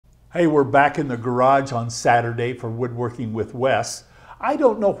Hey, we're back in the garage on Saturday for Woodworking with Wes. I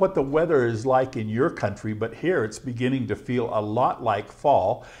don't know what the weather is like in your country, but here it's beginning to feel a lot like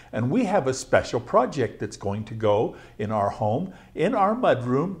fall, and we have a special project that's going to go in our home. In our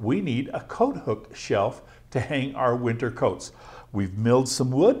mudroom, we need a coat hook shelf to hang our winter coats. We've milled some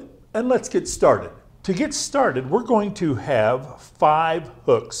wood, and let's get started. To get started, we're going to have 5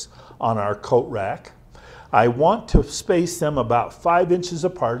 hooks on our coat rack. I want to space them about 5 inches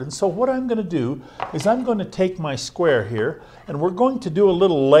apart, and so what I'm going to do is I'm going to take my square here and we're going to do a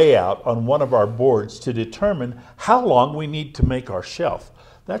little layout on one of our boards to determine how long we need to make our shelf.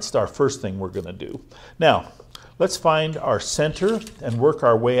 That's our first thing we're going to do. Now, let's find our center and work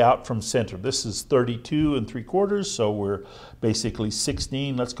our way out from center. This is 32 3/4, so we're basically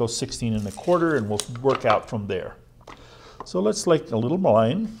 16. Let's go 16 1/4 and we'll work out from there. So let's make a little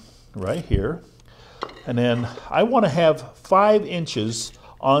line right here. And then I want to have 5 inches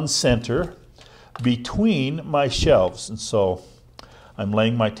on center between my shelves. And so I'm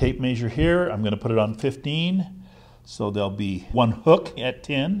laying my tape measure here. I'm going to put it on 15. So there'll be 1 hook at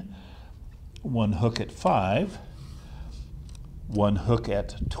 10, 1 hook at 5, 1 hook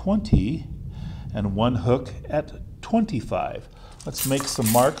at 20, and 1 hook at 25. Let's make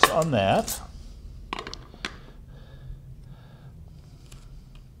some marks on that.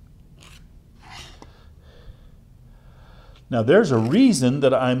 Now there's a reason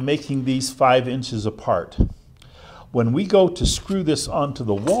that I'm making these 5 inches apart. When we go to screw this onto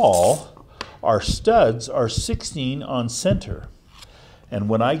the wall, our studs are 16 on center. And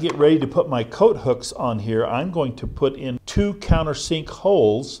when I get ready to put my coat hooks on here, I'm going to put in 2 countersink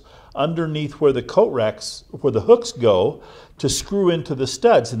holes underneath where the coat racks, where the hooks go, to screw into the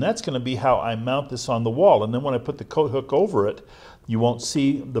studs. And that's going to be how I mount this on the wall. And then when I put the coat hook over it, you won't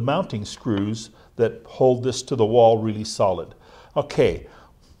see the mounting screws that hold this to the wall really solid. Okay,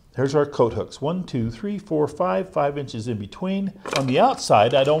 there's our coat hooks. 1, 2, 3, 4, 5 inches in between. On the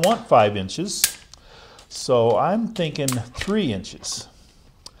outside, I don't want 5 inches, so I'm thinking 3 inches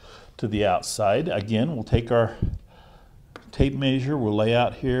to the outside. Again, we'll take our tape measure, we'll lay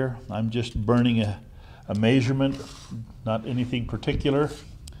out here. I'm just burning a measurement, not anything particular.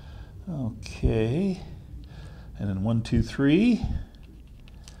 Okay, and then 1, 2, 3.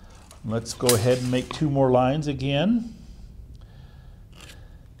 Let's go ahead and make 2 more lines again.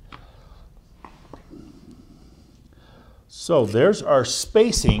 So there's our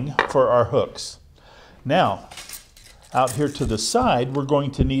spacing for our hooks. Now, out here to the side, we're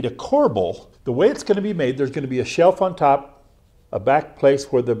going to need a corbel. The way it's going to be made, there's going to be a shelf on top, a back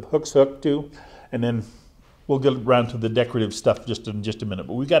place where the hooks hook to, and then we'll get around to the decorative stuff in just a minute,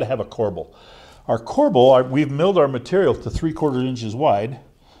 but we've got to have a corbel. Our corbel, we've milled our material to 3/4 inches wide.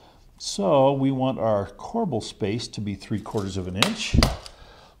 So we want our corbel space to be 3/4 of an inch.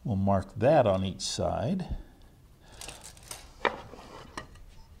 We'll mark that on each side.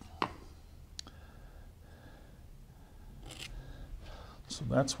 So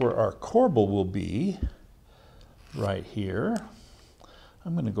that's where our corbel will be, right here.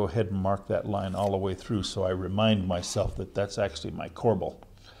 I'm going to go ahead and mark that line all the way through so I remind myself that that's actually my corbel.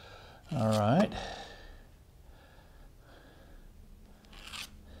 All right.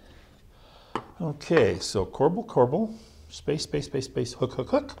 Okay, so corbel, space, space, space, space, hook, hook,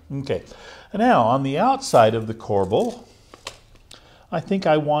 hook. Okay, and now on the outside of the corbel, I think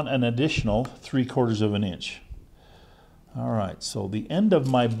I want an additional 3/4 of an inch. All right, so the end of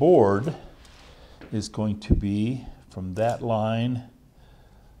my board is going to be from that line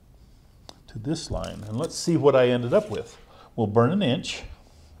to this line. And let's see what I ended up with. We'll burn an inch,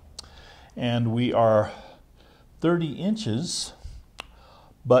 and we are 30 inches.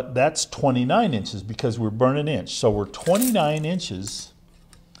 But that's 29 inches because we're burning an inch. So we're 29 inches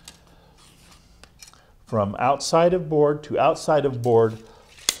from outside of board to outside of board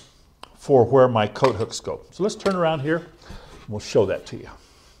for where my coat hooks go. So let's turn around here and we'll show that to you.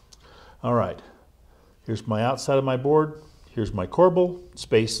 All right, here's my outside of my board. Here's my corbel,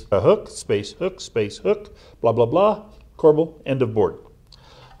 space, a hook, space, hook, blah, blah, blah, corbel, end of board.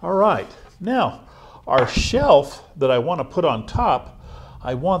 All right, now our shelf that I want to put on top,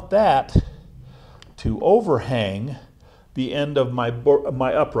 I want that to overhang the end of my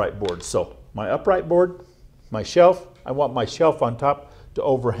upright board. So my upright board, my shelf, I want my shelf on top to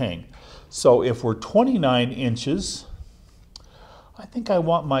overhang. So if we're 29 inches, I think I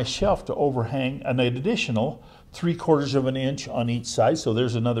want my shelf to overhang an additional 3/4 of an inch on each side. So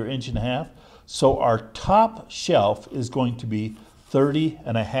there's another 1.5 inches. So our top shelf is going to be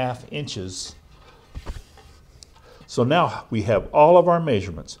 30.5 inches. So now we have all of our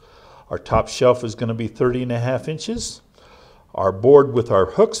measurements. Our top shelf is going to be 30.5 inches. Our board with our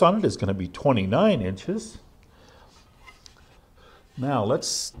hooks on it is going to be 29 inches. Now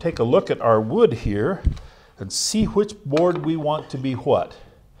let's take a look at our wood here and see which board we want to be what.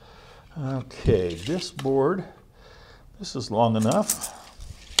 Okay, this board, this is long enough.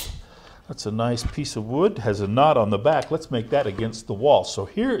 That's a nice piece of wood, has a knot on the back. Let's make that against the wall. So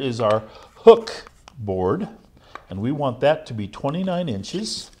here is our hook board, and we want that to be 29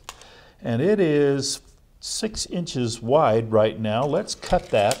 inches. And it is 6 inches wide right now. Let's cut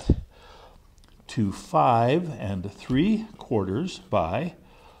that to 5 3/4 by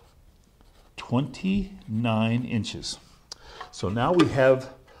 29 inches. So now we have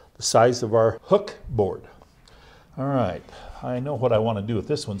the size of our hook board. All right, I know what I want to do with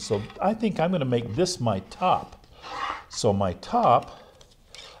this one, so I think I'm going to make this my top. So my top,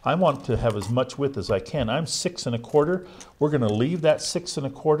 I want to have as much width as I can. I'm 6 1/4. We're going to leave that 6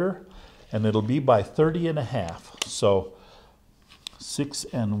 1/4, and it'll be by 30 1/2. So 6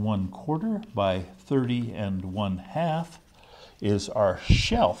 1/4 by 30 1/2 is our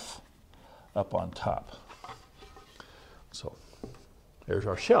shelf up on top. So there's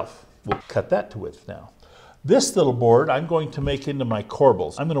our shelf. We'll cut that to width now. This little board I'm going to make into my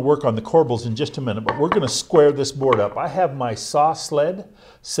corbels. I'm going to work on the corbels in just a minute, but we're going to square this board up. I have my saw sled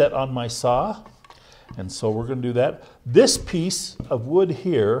set on my saw, and so we're going to do that. This piece of wood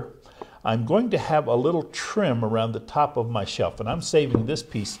here, I'm going to have a little trim around the top of my shelf, and I'm saving this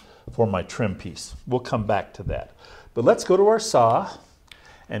piece for my trim piece. We'll come back to that. But let's go to our saw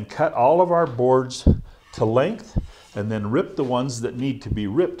and cut all of our boards to length, and then rip the ones that need to be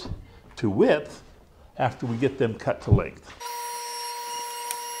ripped to width after we get them cut to length.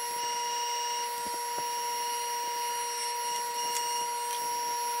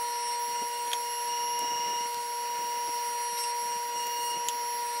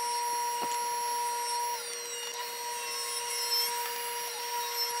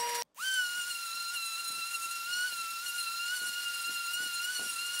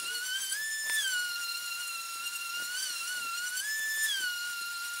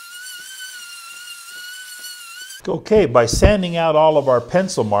 Okay, by sanding out all of our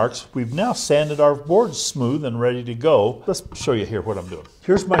pencil marks, we've now sanded our boards smooth and ready to go. Let's show you here what I'm doing.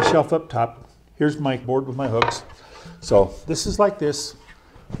 Here's my shelf up top. Here's my board with my hooks. So this is like this.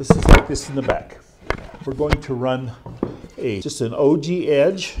 This is like this in the back. We're going to run just an OG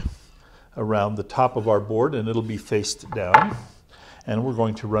edge around the top of our board, and it'll be faced down. And we're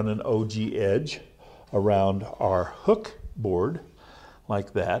going to run an OG edge around our hook board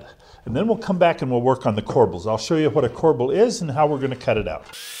like that. And then we'll come back and we'll work on the corbels. I'll show you what a corbel is and how we're going to cut it out.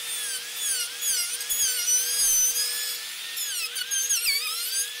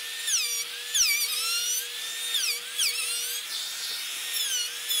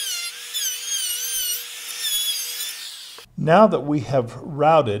 Now that we have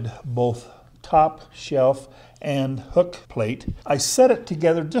routed both top shelf and hook plate, I set it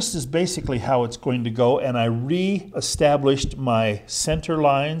together just as basically how it's going to go, and I re-established my center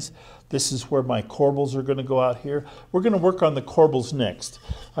lines. This is where my corbels are going to go out here. We're going to work on the corbels next.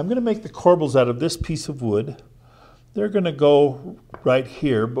 I'm going to make the corbels out of this piece of wood. They're going to go right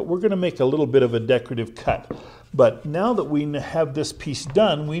here, but we're going to make a little bit of a decorative cut. But now that we have this piece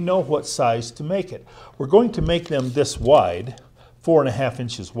done, we know what size to make it. We're going to make them this wide, 4 1/2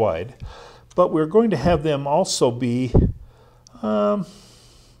 inches wide. But we're going to have them also be, I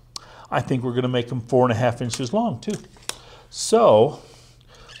think we're going to make them 4 1/2 inches long too. So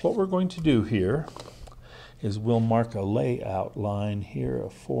what we're going to do here is we'll mark a layout line here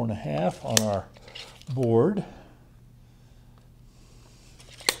of 4 1/2 on our board.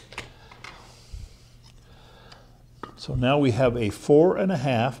 So now we have a 4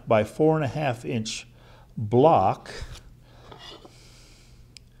 1/2 by 4 1/2 inch block.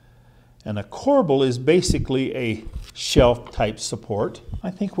 And a corbel is basically a shelf type support. I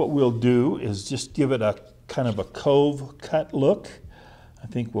think what we'll do is just give it a kind of a cove cut look. I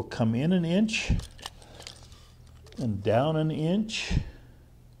think we'll come in 1 inch and down 1 inch.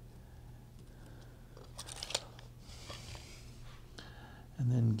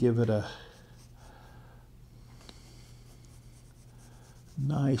 And then give it a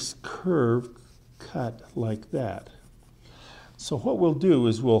nice curve cut like that. So what we'll do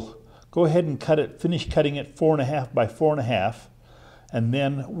is we'll go ahead and cut it, finish cutting it 4 1/2 by 4 1/2, and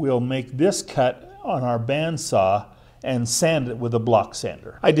then we'll make this cut on our bandsaw and sand it with a block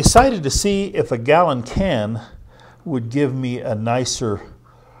sander. I decided to see if a gallon can would give me a nicer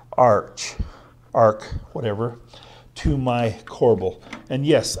arc, whatever, to my corbel. And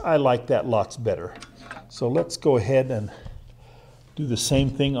yes, I like that lots better. So let's go ahead and do the same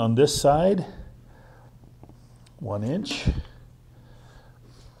thing on this side. 1 inch.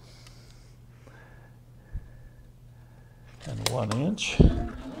 and 1 inch.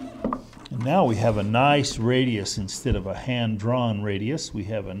 And now we have a nice radius instead of a hand-drawn radius. We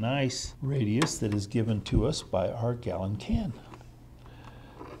have a nice radius that is given to us by our gallon can.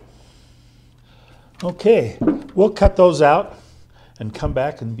 Okay, we'll cut those out and come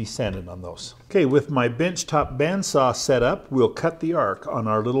back and be sanding on those. Okay, with my benchtop bandsaw set up, we'll cut the arc on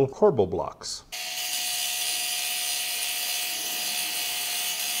our little corbel blocks.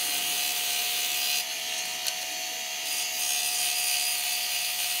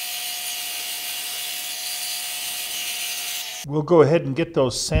 We'll go ahead and get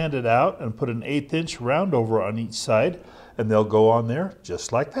those sanded out and put an 1/8 inch round over on each side, and they'll go on there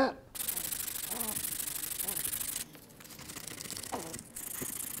just like that.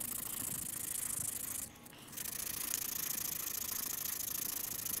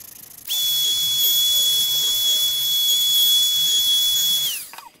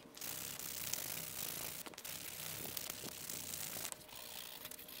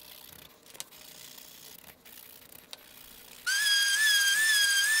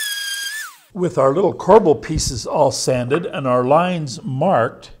 With our little corbel pieces all sanded and our lines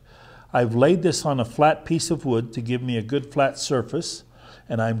marked, I've laid this on a flat piece of wood to give me a good flat surface,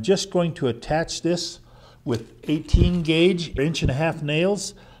 and I'm just going to attach this with 18 gauge 1.5 inch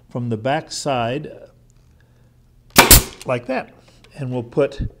nails from the back side like that. And we'll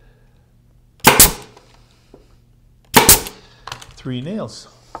put 3 nails.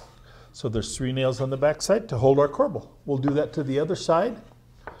 So there's 3 nails on the back side to hold our corbel. We'll do that to the other side.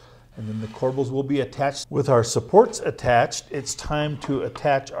 And then the corbels will be attached. With our supports attached, it's time to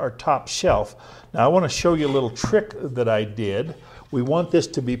attach our top shelf. Now I want to show you a little trick that I did. We want this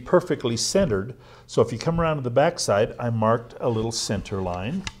to be perfectly centered. So if you come around to the back side, I marked a little center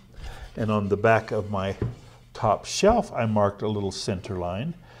line. And on the back of my top shelf, I marked a little center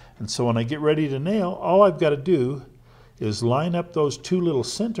line. And so when I get ready to nail, all I've got to do is line up those 2 little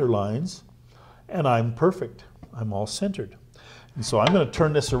center lines, and I'm perfect. I'm all centered. And so I'm going to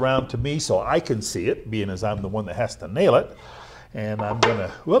turn this around to me so I can see it, being as I'm the one that has to nail it. And I'm going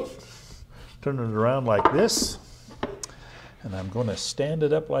to, turn it around like this. And I'm going to stand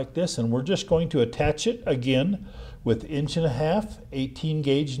it up like this. And we're just going to attach it again with 1.5 inch 18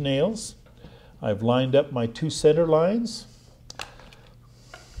 gauge nails. I've lined up my 2 center lines.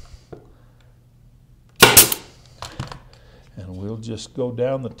 And we'll just go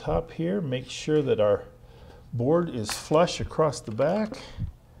down the top here, make sure that our board is flush across the back.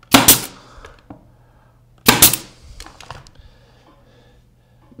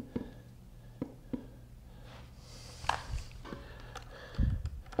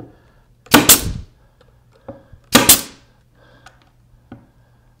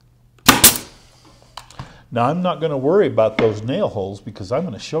 Now I'm not going to worry about those nail holes because I'm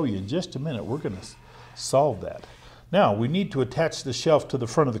going to show you in just a minute. We're going to solve that. Now we need to attach the shelf to the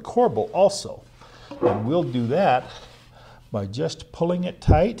front of the corbel also. And we'll do that by just pulling it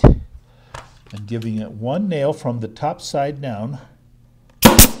tight and giving it 1 nail from the top side down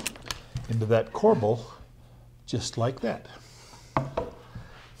into that corbel, just like that.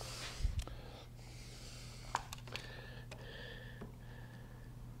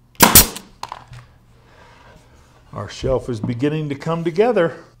 Our shelf is beginning to come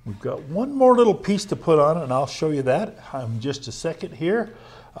together. We've got 1 more little piece to put on, and I'll show you that in just a second here.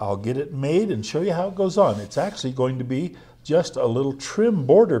 I'll get it made and show you how it goes on. It's actually going to be just a little trim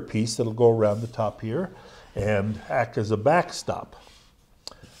border piece that'll go around the top here and act as a backstop.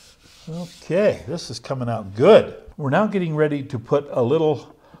 Okay, this is coming out good. We're now getting ready to put a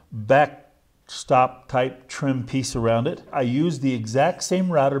little backstop type trim piece around it. I used the exact same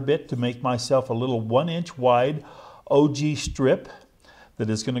router bit to make myself a little 1 inch wide OG strip that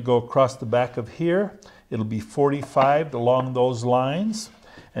is going to go across the back of here. It'll be 45 along those lines.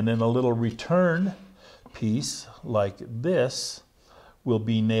 And then a little return piece like this will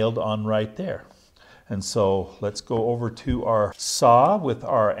be nailed on right there. And so let's go over to our saw with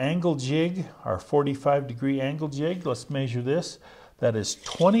our angle jig, our 45-degree angle jig. Let's measure this. That is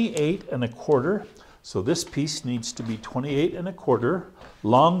 28 1/4. So this piece needs to be 28 1/4,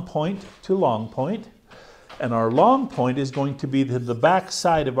 long point to long point. And our long point is going to be the back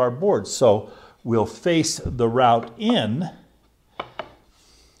side of our board. So we'll face the route in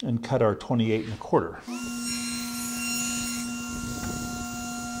and cut our 28 1/4.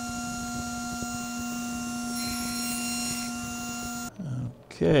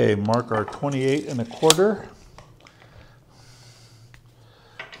 Okay, mark our 28 1/4.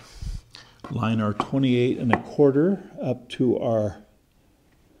 Line our 28 1/4 up to our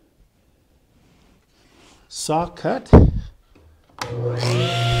saw cut.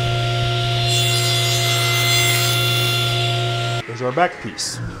 our back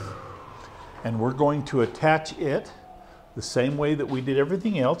piece. And we're going to attach it the same way that we did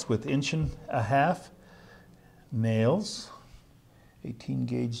everything else, with 1.5" nails, 18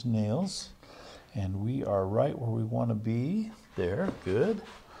 gauge nails. And we are right where we want to be. There, good.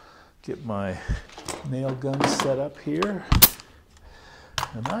 Get my nail gun set up here.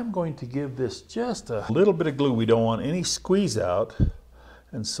 And I'm going to give this just a little bit of glue. We don't want any squeeze out.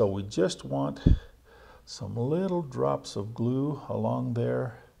 And so we just want some little drops of glue along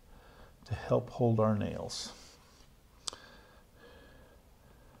there to help hold our nails.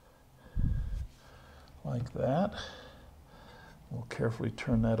 Like that. We'll carefully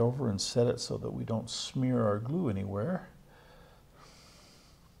turn that over and set it so that we don't smear our glue anywhere.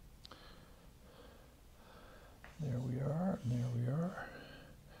 There we are, and there we are.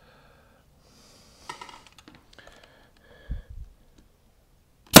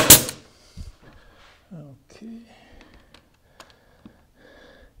 Okay.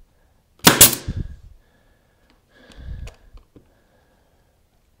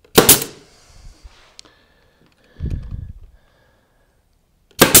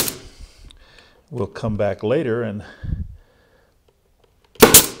 We'll come back later and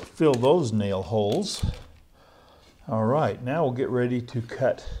fill those nail holes. All right, now we'll get ready to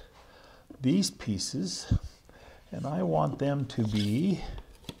cut these pieces, and I want them to be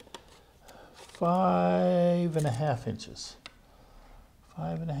 5.5 inches.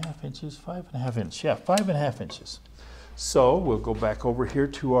 5.5 inches, 5.5 inches, yeah, 5.5 inches. So we'll go back over here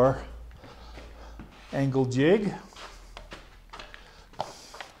to our angle jig,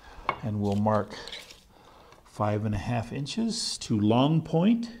 and we'll mark 5.5 inches to long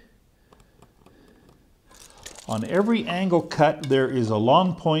point. On every angle cut, there is a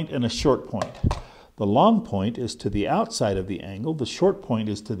long point and a short point. The long point is to the outside of the angle. The short point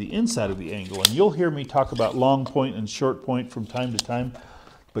is to the inside of the angle. And you'll hear me talk about long point and short point from time to time.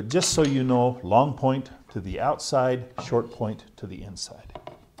 But just so you know, long point to the outside, short point to the inside.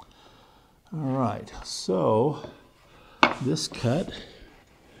 All right, so this cut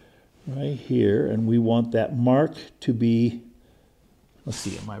right here, and we want that mark to be, let's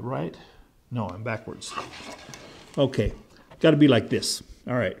see, am I right? No, I'm backwards. Okay, got to be like this.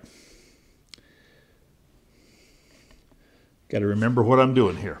 All right. Got to remember what I'm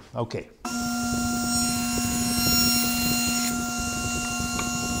doing here. Okay.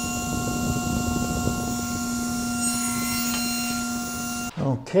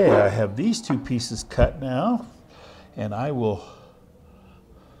 Okay, I have these two pieces cut now, and I will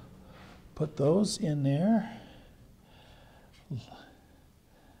put those in there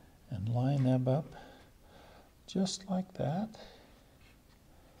and line them up just like that.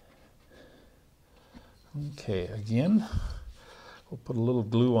 Okay, again, we'll put a little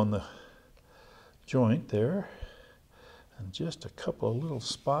glue on the joint there, and just a couple of little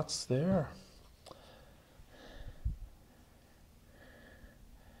spots there.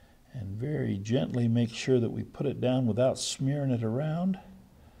 And very gently make sure that we put it down without smearing it around.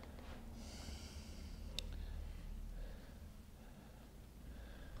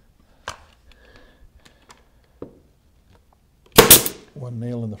 One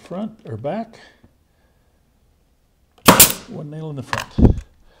nail in the front or back. One nail in the front.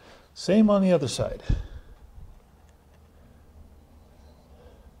 Same on the other side.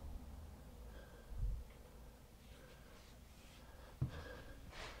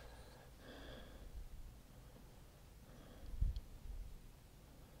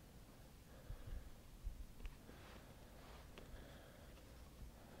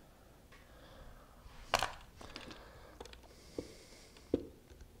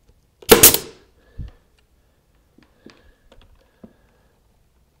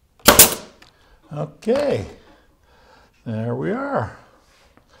 Okay, there we are.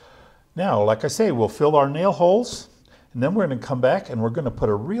 Now, like I say, we'll fill our nail holes, and then we're going to come back and we're going to put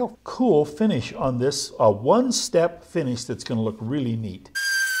a real cool finish on this, a one-step finish that's going to look really neat.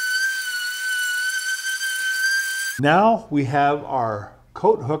 Now we have our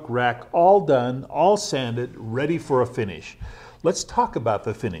coat hook rack all done, all sanded, ready for a finish. Let's talk about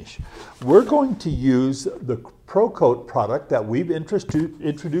the finish. We're going to use the UnoCoat product that we've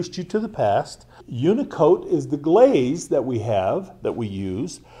introduced you to the past. UnoCoat is the glaze that we have, that we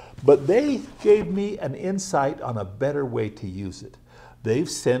use, but they gave me an insight on a better way to use it. They've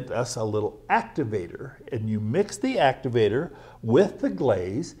sent us a little activator, and you mix the activator with the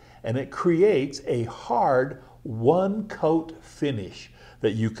glaze, and it creates a hard one-coat finish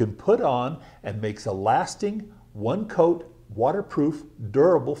that you can put on and makes a lasting one-coat waterproof,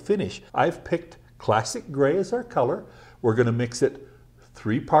 durable finish. I've picked classic gray as our color. We're going to mix it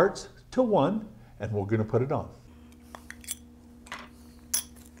 3 parts to 1, and we're going to put it on.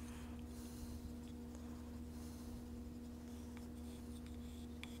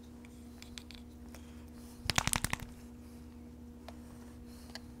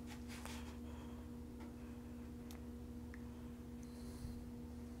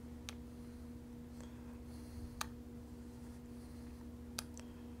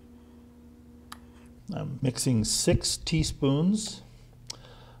 I'm mixing 6 teaspoons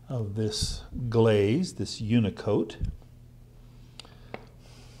of this glaze, this UnoCoat.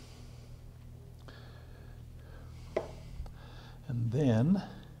 And then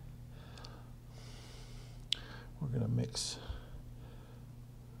we're going to mix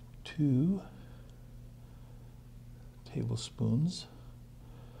 2 tablespoons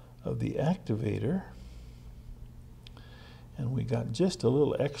of the activator. And we got just a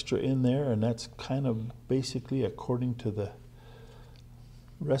little extra in there, and that's kind of basically according to the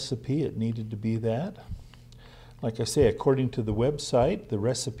recipe. It needed to be that. Like I say, according to the website, the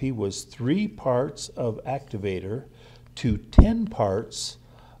recipe was 3 parts of activator to 10 parts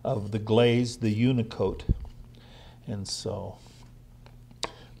of the glaze, the UnoCoat. And so,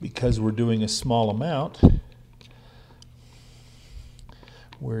 because we're doing a small amount,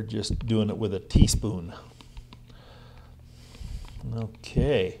 we're just doing it with a teaspoon.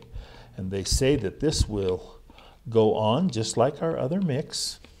 Okay, and they say that this will go on just like our other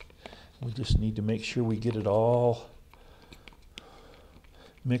mix. We just need to make sure we get it all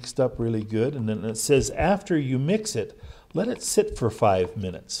mixed up really good. And then it says after you mix it, let it sit for 5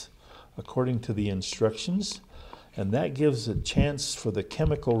 minutes according to the instructions. And that gives a chance for the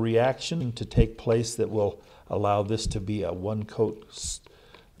chemical reaction to take place that will allow this to be a one-coat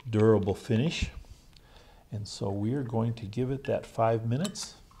durable finish. And so we are going to give it that 5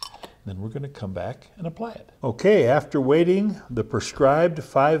 minutes, and then we're going to come back and apply it. Okay, after waiting the prescribed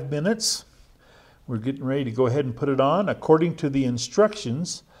 5 minutes, we're getting ready to go ahead and put it on. According to the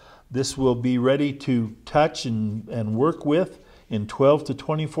instructions, this will be ready to touch and work with in 12 to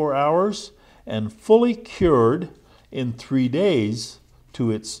 24 hours and fully cured in 3 days to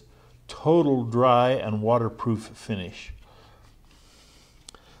its total dry and waterproof finish.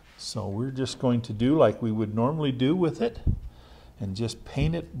 So we're just going to do like we would normally do with it and just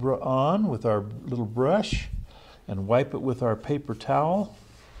paint it on with our little brush and wipe it with our paper towel,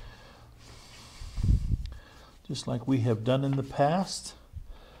 just like we have done in the past.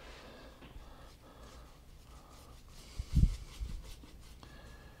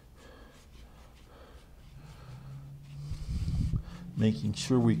 Making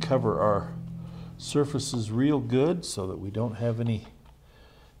sure we cover our surfaces real good so that we don't have any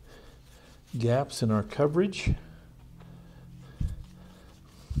gaps in our coverage.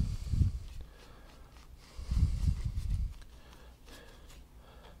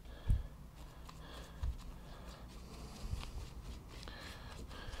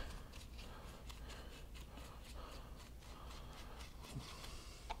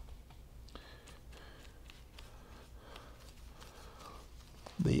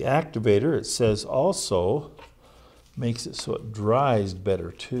 The activator, it says, also makes it so it dries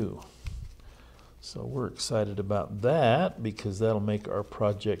better too. So we're excited about that because that'll make our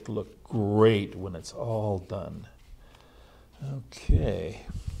project look great when it's all done. Okay,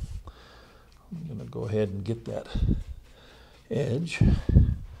 I'm going to go ahead and get that edge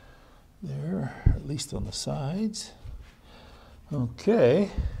there, at least on the sides.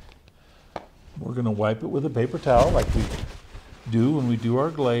 Okay, we're going to wipe it with a paper towel like we do when we do our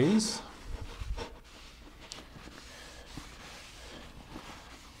glaze.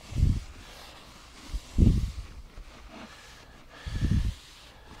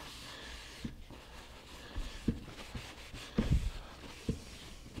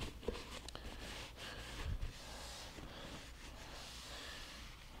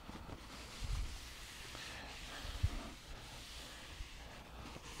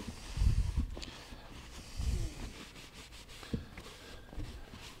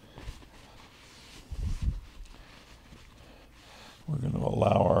 We're going to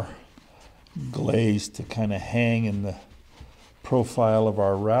allow our glaze to kind of hang in the profile of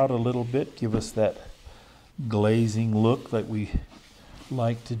our route a little bit, give us that glazing look that we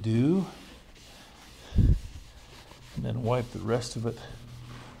like to do. And then wipe the rest of it,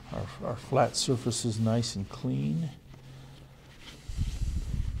 our flat surfaces nice and clean.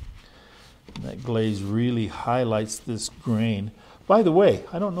 And that glaze really highlights this grain. By the way,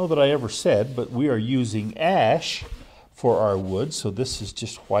 I don't know that I ever said, but we are using ash for our wood, so this is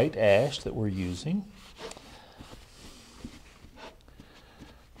just white ash that we're using.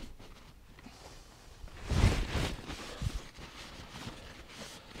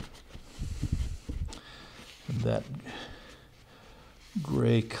 And that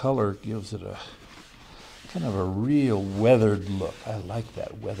gray color gives it a kind of a real weathered look. I like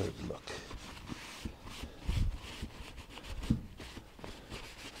that weathered look.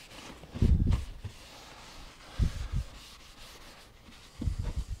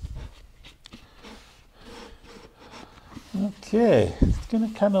 Okay, it's going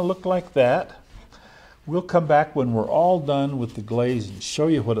to kind of look like that. We'll come back when we're all done with the glaze and show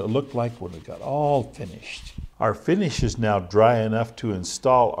you what it looked like when it got all finished. Our finish is now dry enough to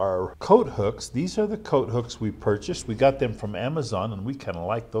install our coat hooks. These are the coat hooks we purchased. We got them from Amazon and we kind of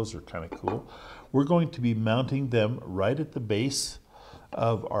like those, are kind of cool. We're going to be mounting them right at the base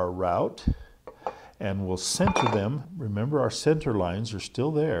of our route, and we'll center them. Remember, our center lines are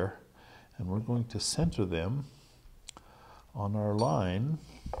still there, and we're going to center them on our line.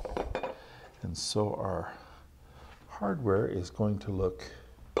 And so our hardware is going to look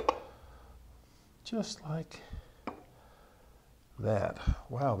just like that.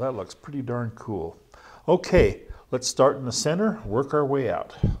 Wow, that looks pretty darn cool. Okay, let's start in the center, work our way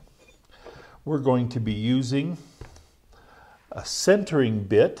out. We're going to be using a centering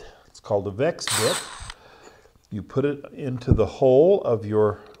bit. It's called a Vex bit. You put it into the hole of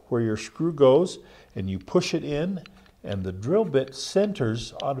where your screw goes, and you push it in, and the drill bit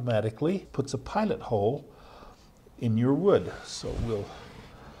centers automatically, puts a pilot hole in your wood. So we'll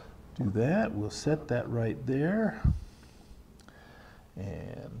do that. We'll set that right there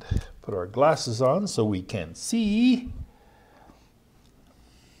and put our glasses on so we can see.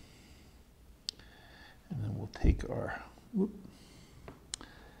 And then we'll take our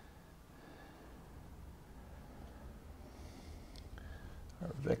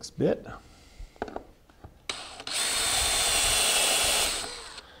Vex bit.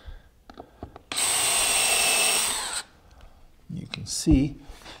 You can see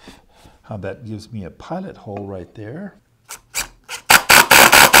how that gives me a pilot hole right there.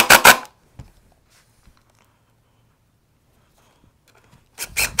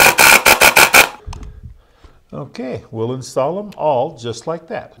 Okay, we'll install them all just like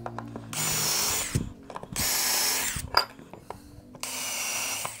that.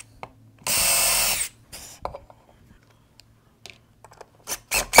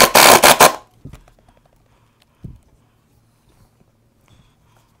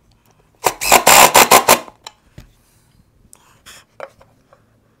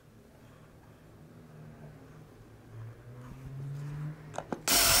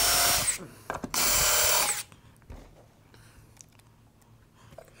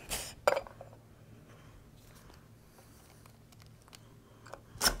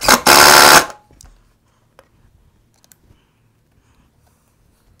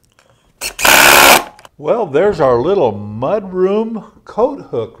 Well, there's our little mudroom coat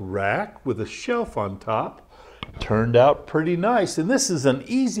hook rack with a shelf on top. Turned out pretty nice, and this is an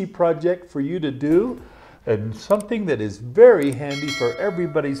easy project for you to do and something that is very handy for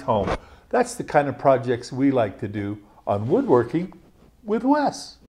everybody's home. That's the kind of projects we like to do on Woodworking with Wes.